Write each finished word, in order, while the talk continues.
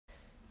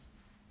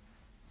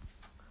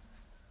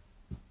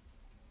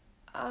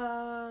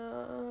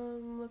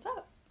What's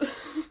up?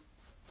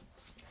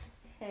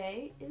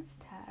 Hey, it's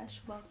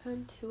Tash.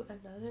 Welcome to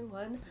another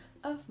one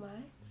of my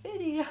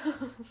videos.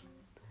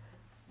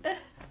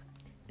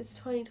 It's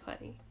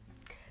 2020,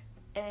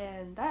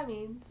 and that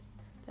means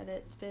that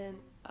it's been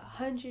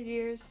 100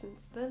 years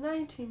since the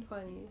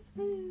 1920s.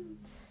 Woo!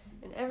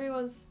 And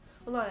everyone's,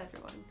 well, not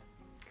everyone,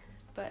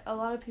 but a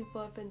lot of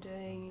people have been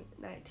doing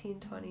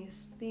 1920s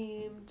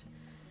themed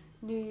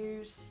New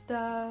Year's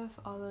stuff,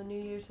 although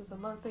New Year's was a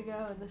month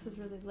ago and this is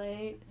really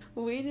late.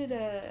 We did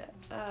a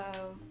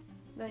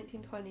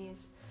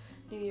 1920s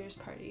New Year's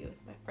party with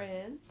my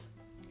friends,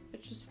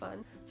 which was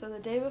fun. So the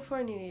day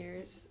before New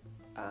Year's,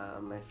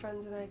 my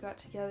friends and I got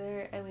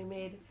together and we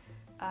made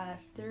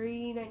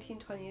 3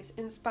 1920s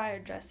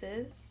inspired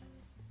dresses.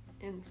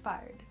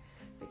 Inspired,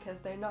 because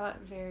they're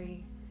not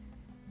very,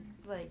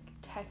 like,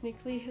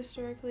 technically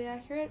historically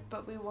accurate,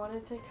 but we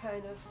wanted to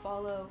kind of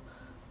follow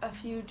a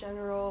few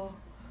general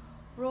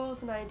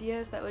rules and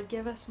ideas that would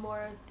give us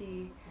more of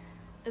the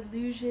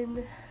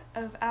illusion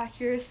of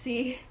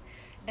accuracy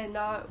and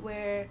not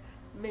wear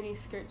mini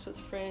skirts with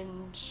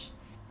fringe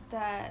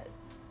that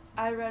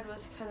I read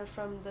was kind of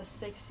from the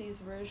 60s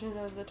version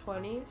of the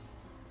 20s.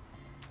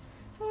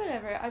 So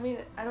whatever, I mean,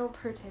 I don't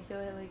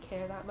particularly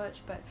care that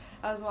much, but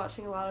I was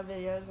watching a lot of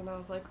videos and I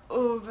was like,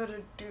 oh,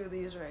 better do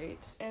these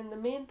right. And the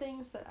main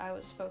things that I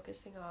was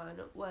focusing on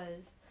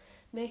was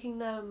making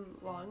them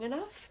long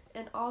enough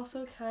and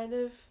also kind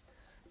of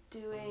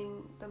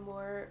doing the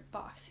more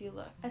boxy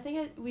look. I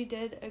think we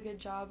did a good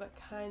job at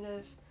kind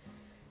of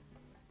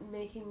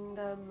making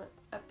them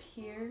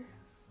appear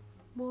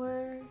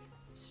more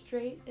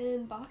straight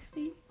and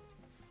boxy.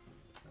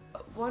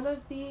 One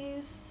of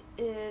these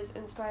is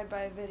inspired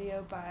by a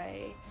video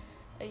by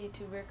a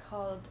YouTuber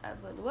called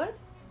Evelyn Wood,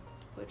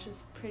 which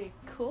is pretty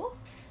cool.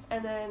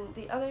 And then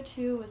the other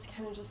two was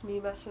kind of just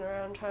me messing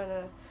around trying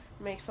to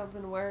make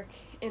something work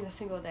in a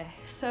single day.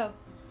 So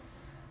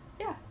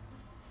yeah,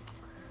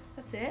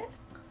 that's it.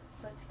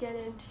 Let's get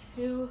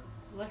into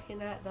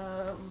looking at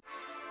them.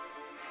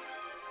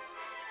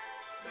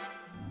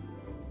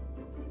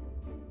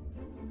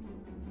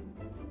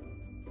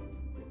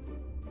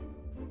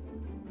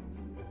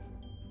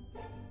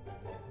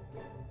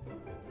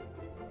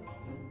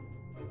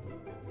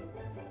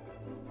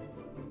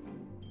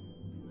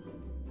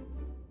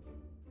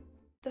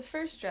 The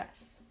first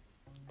dress,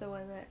 the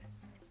one that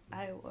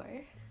I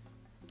wore,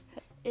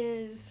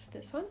 is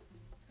this one.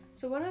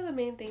 So one of the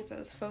main things I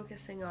was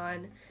focusing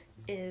on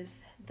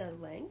is the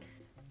length.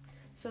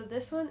 So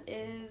this one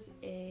is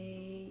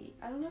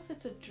I don't know if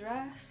it's a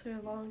dress or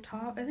a long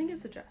top. I think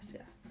it's a dress,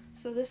 yeah.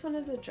 So this one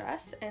is a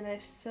dress and I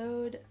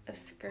sewed a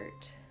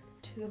skirt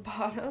to the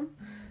bottom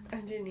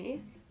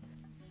underneath.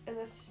 And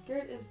the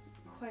skirt is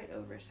quite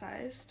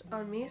oversized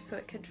on me, so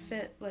it could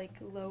fit like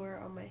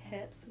lower on my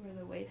hips where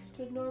the waist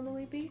would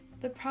normally be.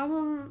 The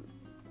problem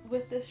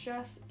with this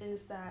dress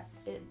is that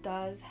it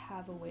does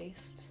have a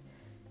waist.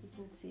 You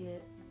can see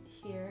it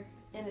here,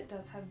 and it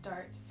does have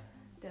darts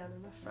down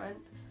in the front.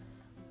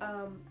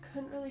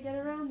 Couldn't really get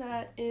around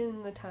that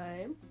in the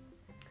time,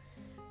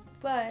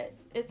 but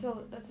it's a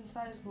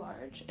size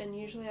large, and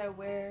usually I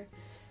wear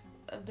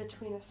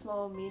between a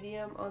small and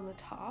medium on the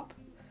top,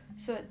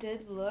 so it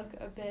does look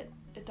a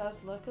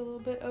little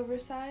bit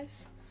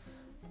oversized.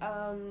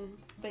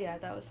 But yeah,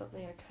 that was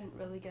something I couldn't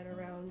really get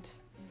around.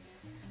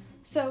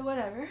 So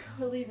whatever,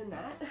 we're leaving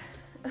that.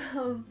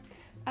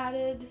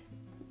 Added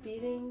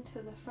beading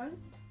to the front,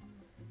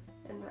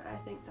 and I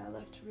think that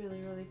looked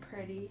really, really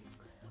pretty.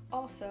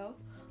 Also,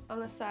 on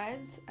the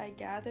sides, I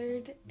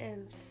gathered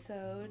and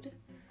sewed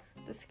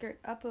the skirt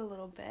up a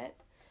little bit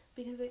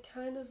because it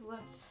kind of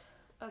looked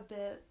a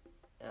bit,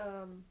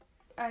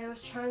 I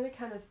was trying to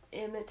kind of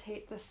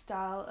imitate the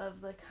style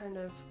of the kind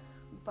of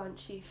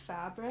bunchy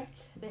fabric.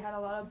 They had a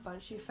lot of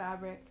bunchy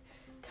fabric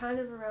kind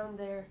of around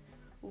their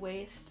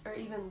waist, or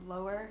even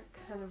lower,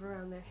 kind of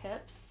around their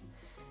hips.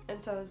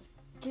 And so I was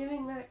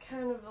giving that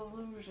kind of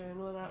illusion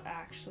without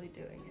actually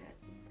doing it.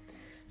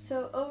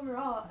 So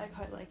overall, I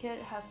quite like it.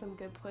 It has some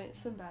good points,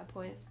 some bad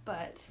points,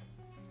 but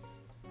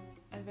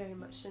I very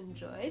much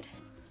enjoyed.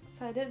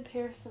 So I did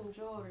pair some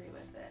jewelry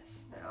with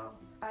this.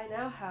 I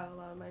now have a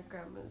lot of my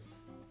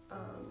grandma's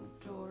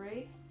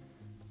jewelry.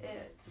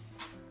 It's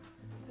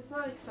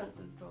not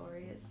expensive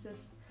jewelry, it's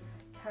just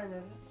kind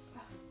of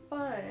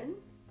fun.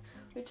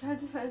 We tried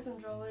to find some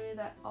jewelry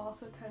that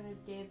also kind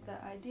of gave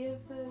the idea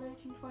of the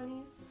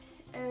 1920s,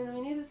 and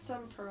we needed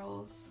some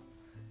pearls.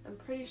 I'm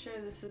pretty sure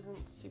this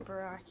isn't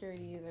super accurate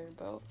either,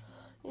 but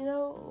you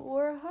know,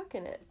 we're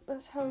hooking it.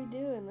 That's how we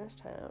do in this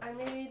town. I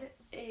made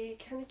a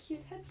kind of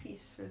cute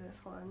headpiece for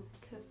this one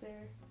because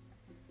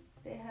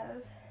they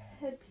have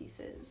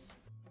headpieces.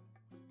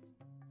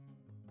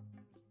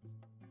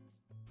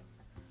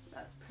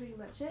 That's pretty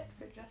much it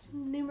for dress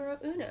numero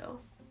uno.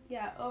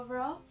 Yeah,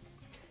 overall,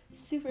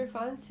 super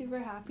fun, super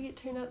happy. It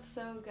turned out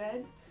so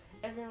good.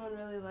 Everyone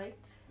really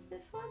liked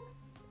this one.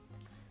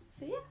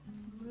 So yeah,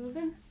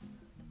 moving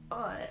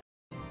on.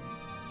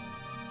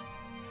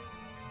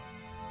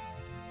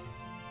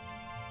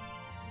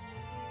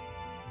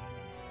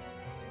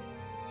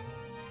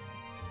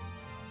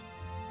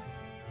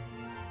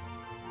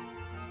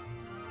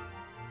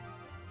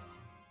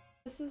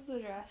 This is the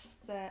dress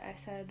that I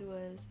said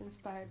was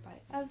inspired by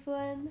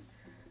Evelyn.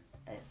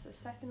 It's the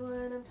second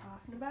one I'm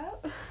talking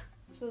about.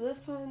 So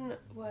this one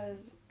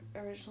was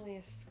originally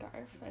a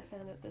scarf I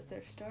found at the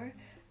thrift store.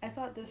 I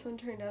thought this one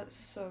turned out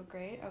so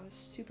great. I was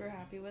super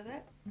happy with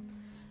it.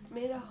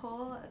 Made a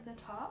hole at the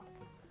top,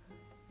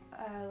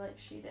 like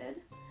she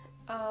did.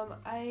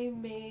 I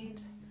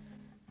made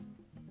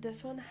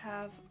this one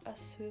have a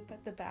swoop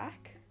at the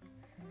back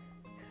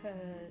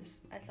because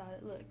I thought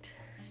it looked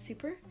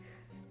super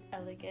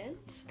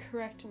elegant.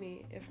 Correct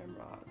me if I'm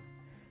wrong,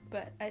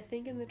 but I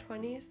think in the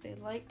 20s they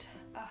liked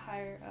a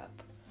higher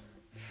up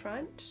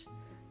front,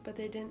 but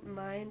they didn't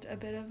mind a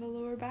bit of a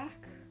lower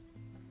back.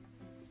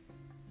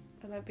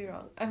 I might be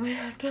wrong. I might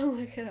have to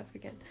look it up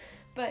again.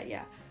 But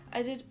yeah,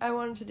 I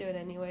wanted to do it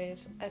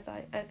anyways.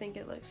 I think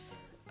it looks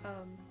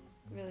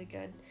really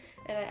good.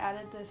 And I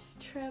added this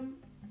trim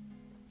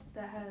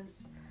that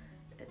has,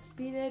 it's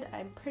beaded.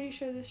 I'm pretty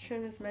sure this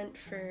trim is meant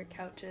for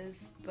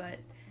couches, but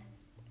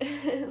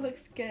it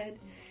looks good.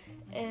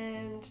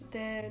 And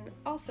then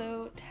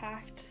also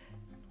tacked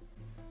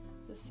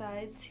the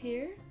sides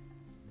here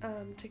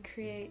to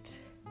create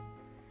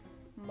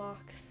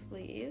mock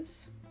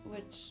sleeves,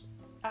 which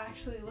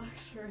actually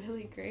looks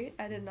really great.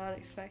 I did not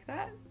expect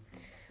that,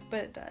 but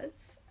it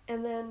does.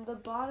 And then the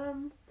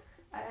bottom,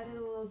 I added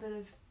a little bit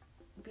of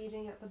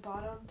beading at the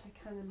bottom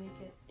to kind of make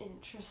it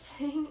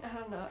interesting. I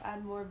don't know,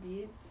 add more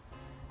beads.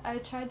 I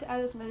tried to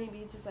add as many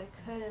beads as I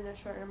could in a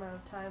short amount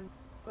of time.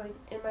 Like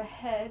in my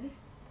head,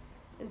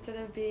 instead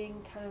of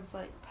being kind of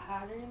like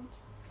patterned,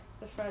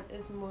 the front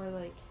is more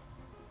like,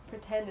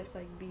 pretend it's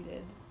like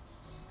beaded.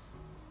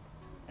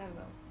 I don't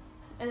know.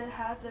 And it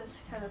had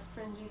this kind of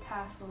fringy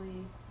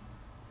tassel-y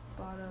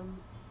bottom,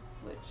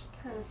 which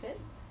kind of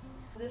fits.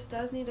 This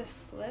does need a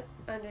slip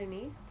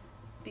underneath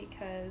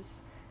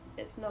because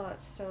it's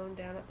not sewn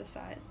down at the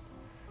sides.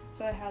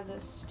 So I had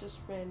this just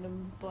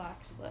random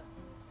black slip.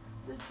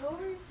 The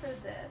jewelry for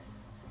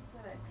this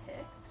that I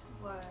picked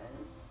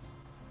was,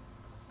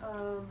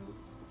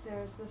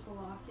 there's this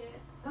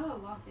locket. Oh,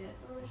 locket.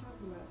 What am I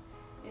talking about?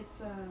 It's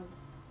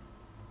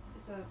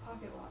a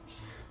pocket watch.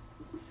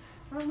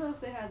 I don't know if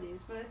they had these,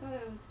 but I thought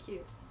it was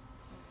cute.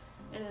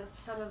 And it's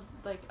kind of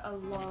like a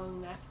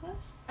long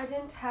necklace. I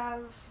didn't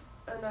have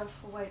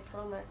enough white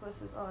pearl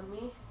necklaces on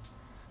me.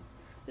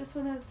 This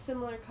one has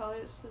similar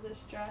colors to this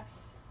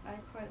dress. I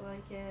quite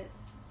like it.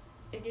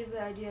 It gave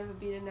the idea of a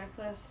beaded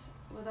necklace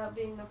without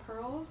being the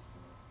pearls,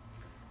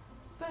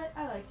 but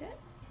I liked it.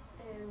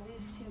 And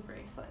these two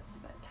bracelets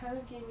that kind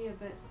of gave me a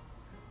bit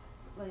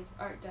like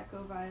Art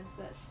Deco vibes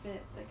that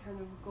fit the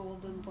kind of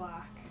gold and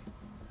black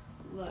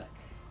look.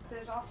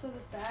 There's also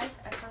this bag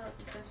I found at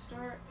the thrift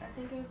store. I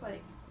think it was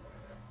like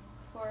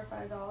 $4 or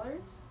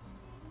 $5.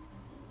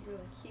 Really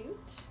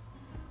cute. So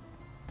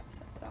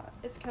I thought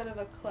it's kind of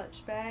a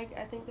clutch bag.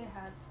 I think they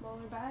had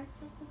smaller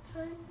bags at the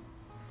time,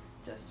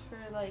 just for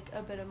like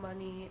a bit of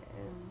money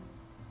and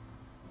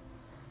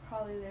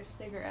probably their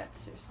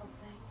cigarettes or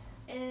something.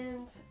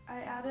 And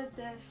I added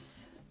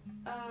this.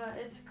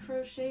 It's a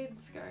crocheted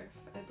scarf,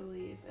 I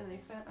believe, and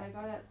I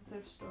got it at the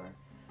thrift store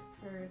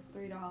for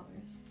 $3.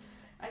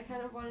 I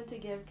kind of wanted to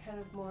give kind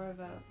of more of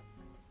a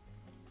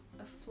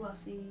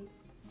fluffy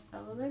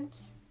element.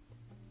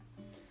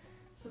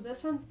 So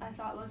this one I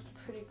thought looked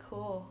pretty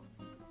cool.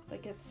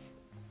 Like it's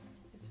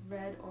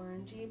red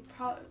orangey,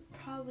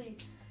 probably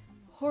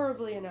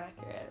horribly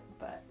inaccurate,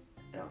 but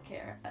I don't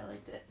care. I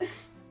liked it.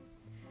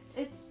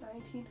 It's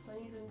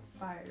 1920s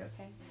inspired,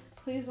 okay?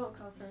 Please don't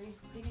come for me.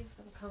 Please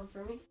don't come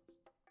for me.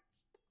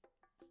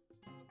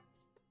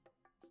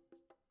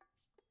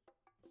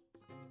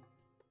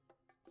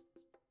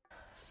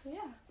 So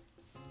yeah,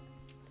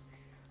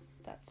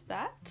 that's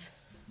that.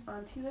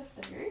 On to the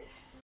third.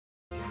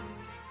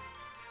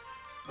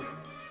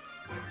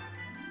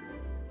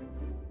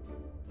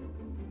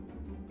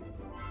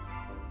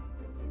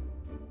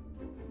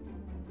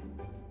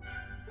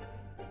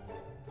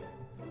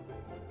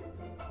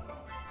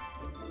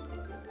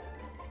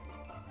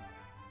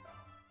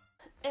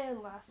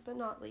 And last but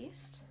not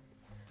least,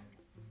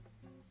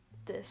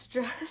 this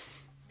dress.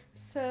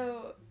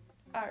 So,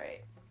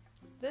 alright.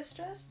 This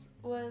dress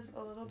was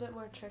a little bit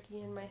more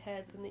tricky in my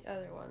head than the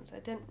other ones. I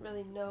didn't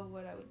really know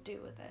what I would do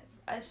with it.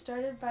 I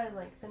started by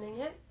lengthening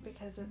it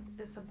because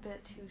it's a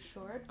bit too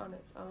short on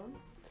its own.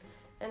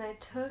 And I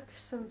took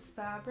some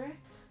fabric,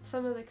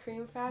 some of the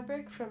cream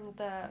fabric from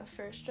the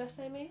first dress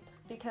I made,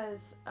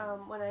 because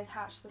when I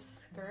attached the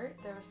skirt,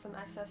 there was some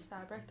excess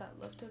fabric that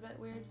looked a bit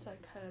weird, so I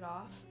cut it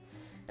off.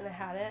 And I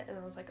had it, and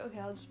I was like, okay,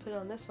 I'll just put it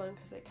on this one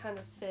because it kind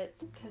of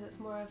fits, because it's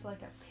more of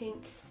like a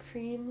pink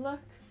cream look.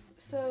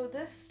 So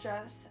this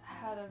dress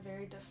had a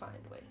very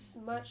defined waist,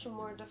 much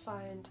more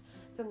defined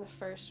than the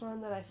first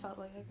one that I felt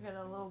like I could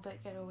a little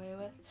bit get away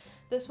with.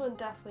 This one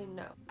definitely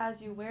no.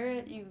 As you wear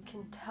it, you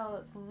can tell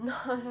it's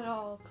not at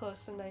all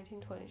close to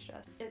 1920s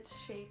dress. Its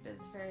shape is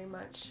very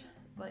much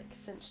like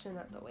cinched in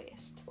at the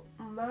waist.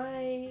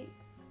 My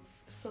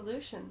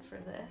solution for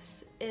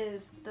this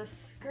is the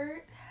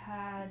skirt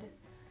had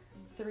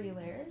 3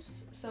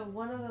 layers. So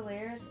one of the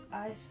layers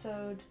I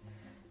sewed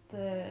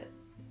the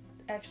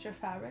extra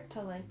fabric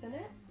to lengthen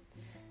it.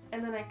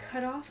 And then I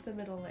cut off the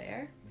middle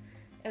layer,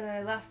 and then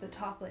I left the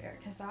top layer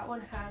because that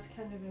one has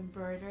kind of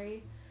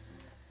embroidery,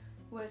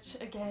 which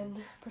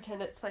again,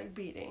 pretend it's like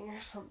beading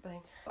or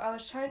something. I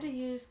was trying to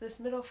use this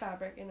middle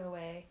fabric in a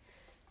way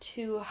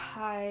to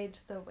hide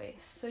the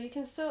waist. So you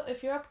can still,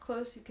 if you're up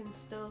close, you can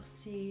still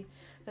see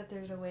that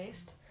there's a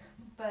waist,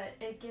 but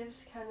it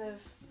gives kind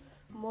of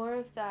more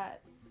of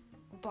that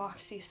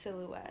boxy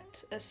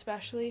silhouette,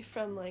 especially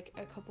from like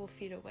a couple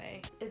feet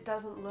away. It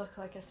doesn't look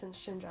like a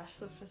cinched-in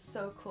dress, which is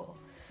so cool.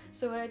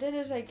 So what I did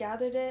is I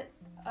gathered it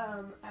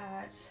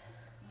at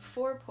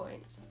 4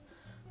 points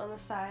on the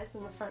sides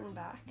and the front and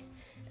back,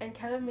 and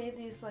kind of made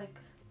these like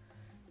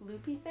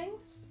loopy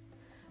things,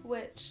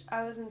 which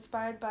I was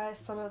inspired by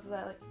some of the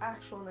like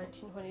actual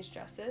 1920s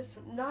dresses.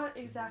 Not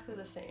exactly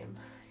the same,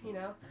 you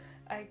know.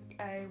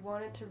 I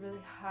wanted to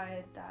really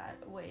hide that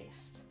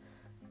waist,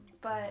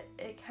 but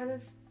it kind of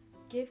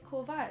gave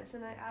cool vibes,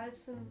 and I added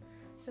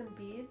some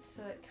beads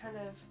so it kind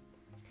of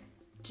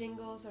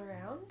jingles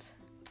around.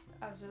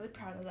 I was really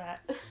proud of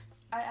that.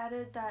 I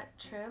added that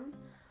trim,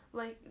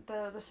 like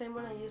the same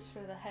one I used for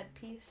the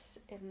headpiece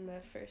in the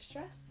first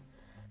dress.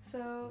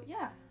 So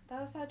yeah, that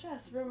was that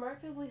dress.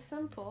 Remarkably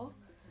simple,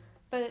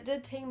 but it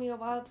did take me a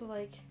while to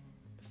like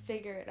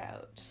figure it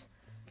out.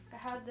 I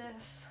had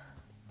this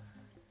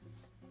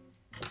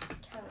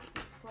kind of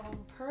these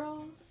long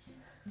pearls.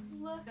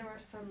 Look, there were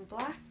some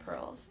black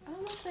pearls. I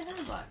don't know if they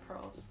had black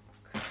pearls.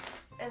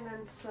 And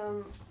then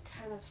some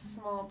kind of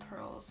small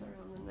pearls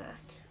around the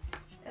neck.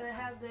 And I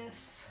had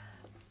this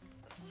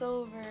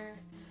silver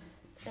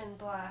and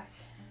black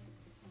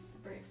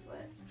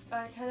bracelet.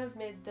 I kind of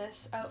made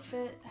this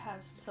outfit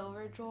have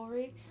silver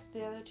jewelry.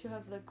 The other two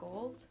have the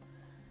gold.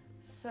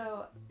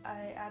 So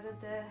I added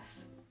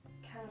this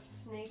kind of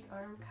snake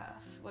arm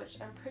cuff, which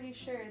I'm pretty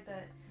sure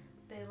that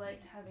they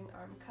liked having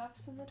arm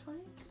cuffs in the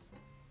 20s.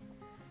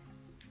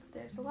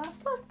 There's the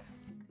last look.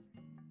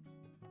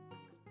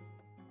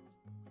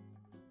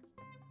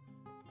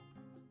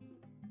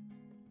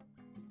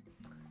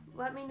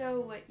 Let me know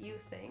what you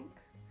think.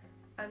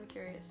 I'm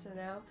curious to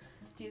know.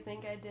 Do you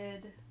think I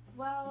did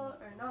well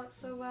or not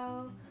so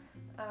well?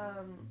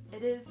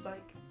 It is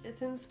like,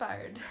 it's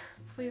inspired.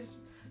 Please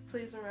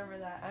remember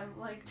that. I'm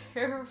like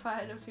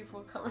terrified of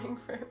people coming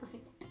for me.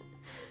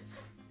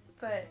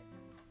 But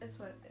it's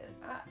what it is.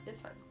 It's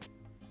fine.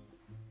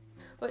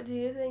 What do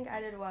you think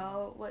I did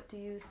well? What do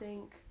you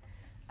think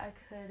I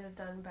could have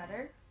done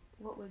better?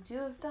 What would you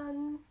have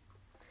done?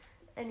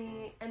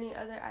 Any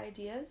other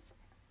ideas?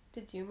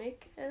 Did you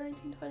make a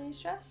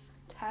 1920s dress?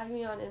 Tag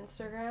me on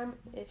Instagram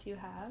if you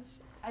have.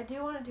 I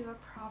do want to do a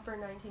proper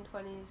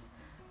 1920s,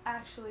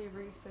 actually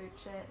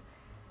research it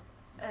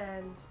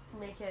and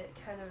make it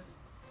kind of,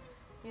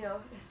 you know,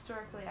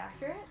 historically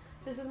accurate.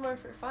 This is more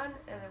for fun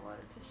and I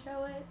wanted to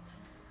show it.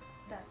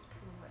 That's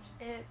pretty much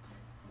it.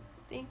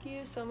 Thank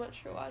you so much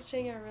for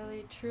watching. I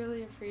really,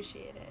 truly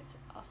appreciate it.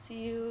 I'll see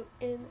you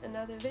in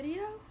another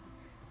video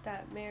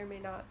that may or may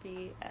not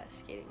be a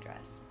skating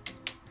dress.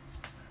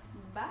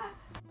 Bye!